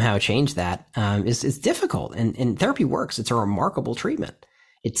to somehow change that is difficult. And therapy works. It's a remarkable treatment.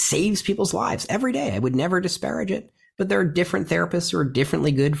 It saves people's lives every day. I would never disparage it. But there are different therapists who are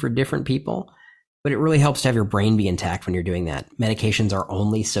differently good for different people. But it really helps to have your brain be intact when you're doing that. Medications are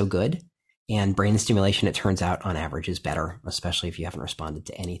only so good. And brain stimulation, it turns out, on average, is better, especially if you haven't responded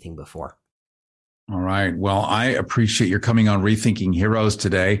to anything before. All right. Well, I appreciate your coming on Rethinking Heroes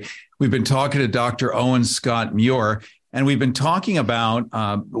today. We've been talking to Dr. Owen Scott Muir, and we've been talking about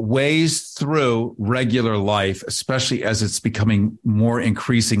ways through regular life, especially as it's becoming more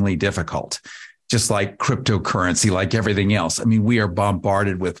increasingly difficult, just like cryptocurrency, like everything else. I mean, we are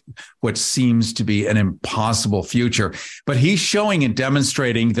bombarded with what seems to be an impossible future, but he's showing and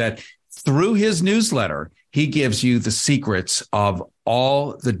demonstrating that through his newsletter, he gives you the secrets of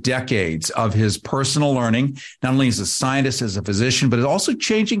all the decades of his personal learning, not only as a scientist, as a physician, but also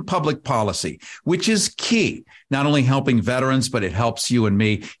changing public policy, which is key, not only helping veterans, but it helps you and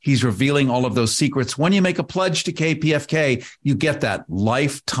me. He's revealing all of those secrets. When you make a pledge to KPFK, you get that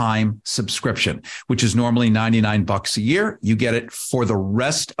lifetime subscription, which is normally $99 a year. You get it for the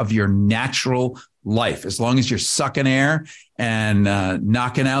rest of your natural life. As long as you're sucking air and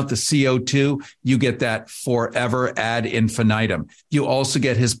knocking out the CO2, you get that forever ad infinitum. You also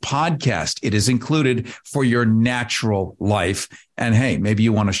get his podcast. It is included for your natural life. And hey, maybe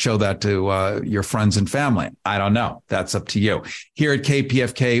you want to show that to your friends and family. I don't know. That's up to you. Here at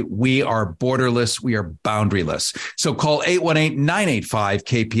KPFK, we are borderless. We are boundaryless. So call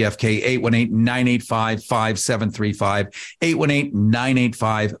 818-985-KPFK, 818-985-5735,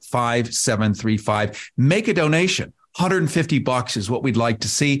 818-985-5735. Make a donation. $150 is what we'd like to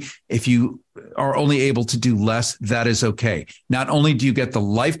see. If you are only able to do less, that is okay. Not only do you get the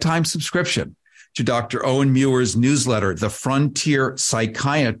lifetime subscription to Dr. Owen Muir's newsletter, The Frontier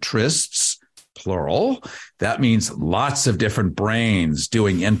Psychiatrists, plural. That means lots of different brains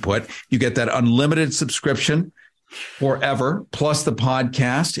doing input. You get that unlimited subscription forever, plus the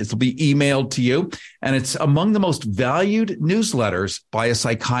podcast. It'll be emailed to you. And it's among the most valued newsletters by a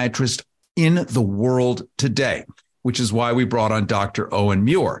psychiatrist in the world today, which is why we brought on Dr. Owen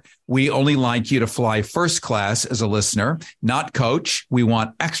Muir. We only like you to fly first class as a listener, not coach. We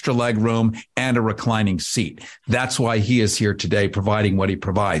want extra leg room and a reclining seat. That's why he is here today, providing what he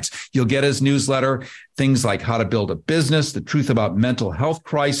provides. You'll get his newsletter, things like how to build a business, the truth about mental health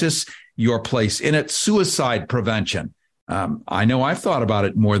crisis, your place in it, suicide prevention, I know I've thought about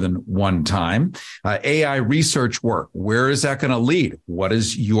it more than one time. AI research work. Where is that going to lead? What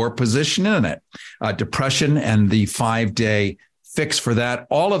is your position in it? Depression and the 5-day fix for that.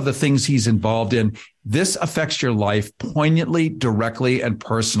 All of the things he's involved in. This affects your life poignantly, directly, and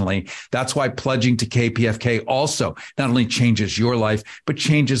personally. That's why pledging to KPFK also not only changes your life, but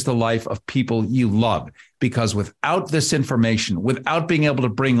changes the life of people you love. Because without this information, without being able to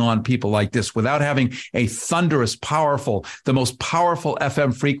bring on people like this, without having a thunderous, powerful, the most powerful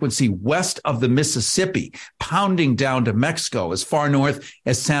FM frequency west of the Mississippi, pounding down to Mexico, as far north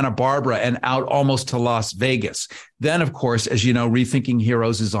as Santa Barbara and out almost to Las Vegas. Then, of course, as you know, Rethinking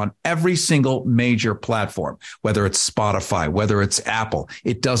Heroes is on every single major platform, whether it's Spotify, whether it's Apple.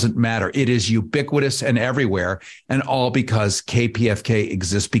 It doesn't matter. It is ubiquitous and everywhere, and all because KPFK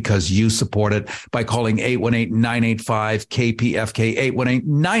exists, because you support it by calling 818-985-KPFK,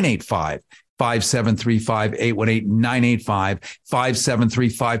 818-985-5735,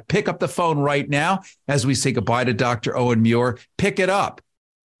 818-985-5735. Pick up the phone right now as we say goodbye to Dr. Owen Muir. Pick it up.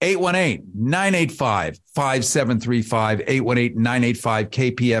 818-985-5735,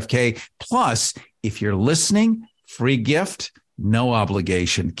 818-985-KPFK. Plus, if you're listening, free gift, no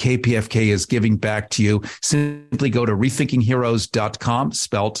obligation. KPFK is giving back to you. Simply go to rethinkingheroes.com,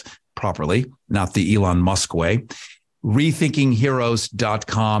 spelt properly, not the Elon Musk way,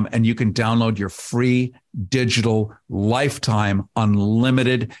 rethinkingheroes.com, and you can download your free digital lifetime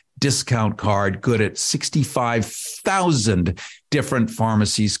unlimited discount card, good at 65,000 different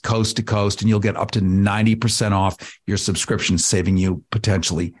pharmacies coast to coast, and you'll get up to 90% off your subscription, saving you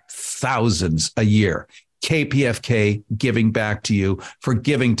potentially thousands a year. KPFK giving back to you for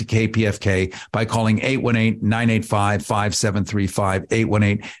giving to KPFK by calling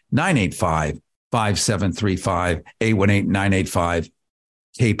 818-985-5735, 818-985-5735, 818-985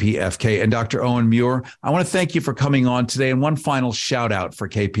 KPFK. And Dr. Owen Muir, I want to thank you for coming on today. And one final shout out for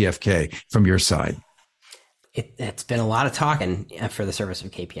KPFK from your side. It's been a lot of talking for the service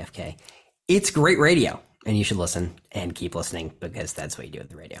of KPFK. It's great radio, and you should listen and keep listening, because that's what you do at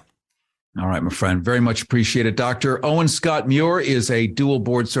the radio. All right, my friend. Very much appreciated. Dr. Owen Scott Muir is a dual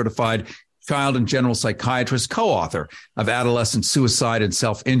board certified child and general psychiatrist, co-author of Adolescent Suicide and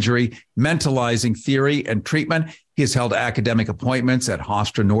Self-Injury, Mentalizing Theory and Treatment. He has held academic appointments at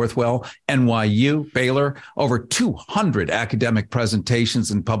Hofstra Northwell, NYU, Baylor, over 200 academic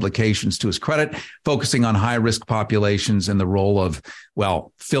presentations and publications to his credit, focusing on high-risk populations and the role of,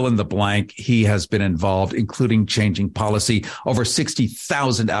 well, fill in the blank. He has been involved, including changing policy, over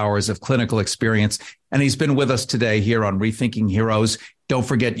 60,000 hours of clinical experience. And he's been with us today here on Rethinking Heroes. Don't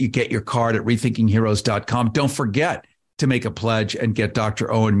forget, you get your card at rethinkingheroes.com. Don't forget to make a pledge and get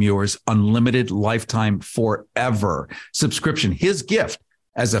Dr. Owen Muir's unlimited lifetime forever subscription, his gift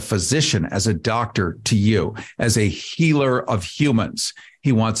as a physician, as a doctor to you, as a healer of humans.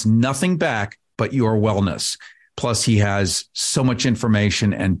 He wants nothing back but your wellness. Plus, he has so much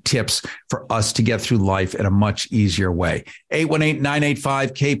information and tips for us to get through life in a much easier way.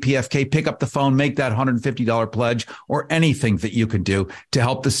 818-985-KPFK. Pick up the phone, make that $150 pledge, or anything that you can do to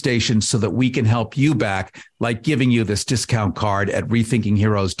help the station so that we can help you back, like giving you this discount card at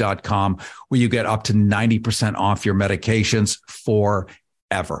rethinkingheroes.com, where you get up to 90% off your medications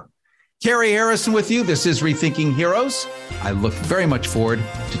forever. Carrie Harrison with you. This is Rethinking Heroes. I look very much forward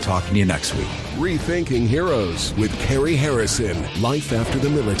to talking to you next week. Rethinking Heroes with Carrie Harrison. Life after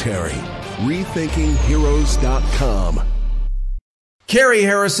the military. RethinkingHeroes.com. Carrie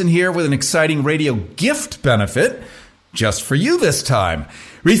Harrison here with an exciting radio gift benefit just for you this time.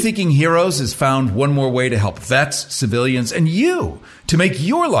 Rethinking Heroes has found one more way to help vets, civilians, and you to make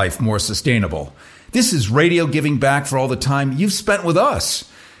your life more sustainable. This is radio giving back for all the time you've spent with us.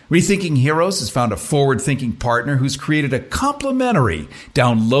 Rethinking Heroes has found a forward-thinking partner who's created a complimentary,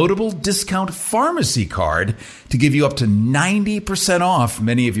 downloadable discount pharmacy card to give you up to 90% off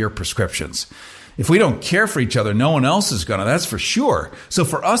many of your prescriptions. If we don't care for each other, no one else is going to, that's for sure. So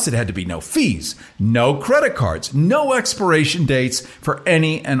for us, it had to be no fees, no credit cards, no expiration dates for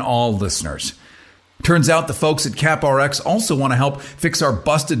any and all listeners. Turns out the folks at CapRx also want to help fix our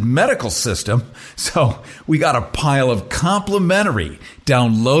busted medical system. So we got a pile of complimentary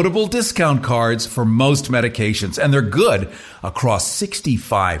downloadable discount cards for most medications, and they're good across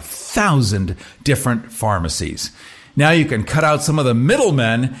 65,000 different pharmacies. Now you can cut out some of the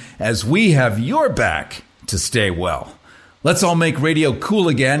middlemen as we have your back to stay well. Let's all make radio cool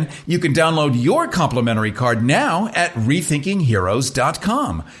again. You can download your complimentary card now at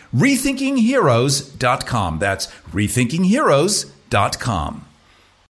rethinkingheroes.com. Rethinkingheroes.com. That's rethinkingheroes.com.